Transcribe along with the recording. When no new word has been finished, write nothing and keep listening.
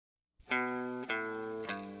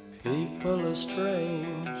People are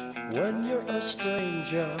strange when you're a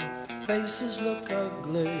stranger. Faces look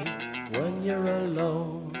ugly when you're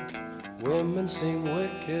alone. Women seem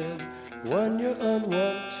wicked when you're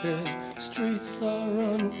unwanted. Streets are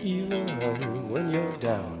uneven when you're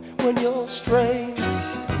down. When you're strange,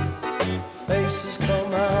 faces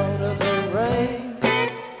come out of the rain.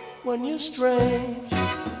 When you're strange,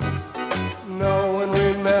 no one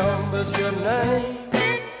remembers your name.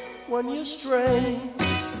 When you're strange,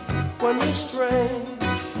 when you're strange,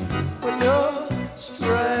 when you're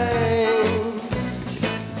strange.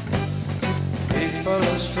 People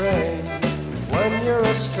are strange when you're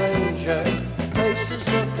a stranger. Faces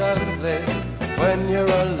look ugly when you're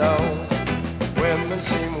alone. Women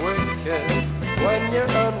seem wicked when you're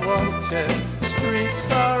unwanted. Streets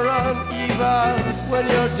are uneven when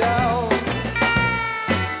you're down.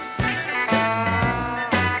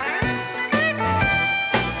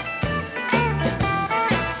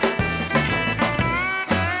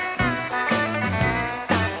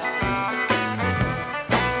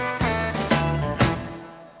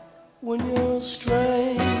 When you're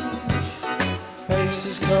strange,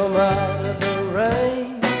 faces come out of the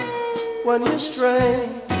rain. When you're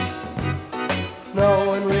strange, no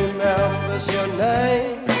one remembers your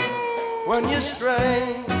name. When you're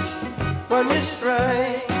strange, when you're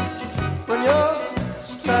strange, when you're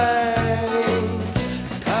strange.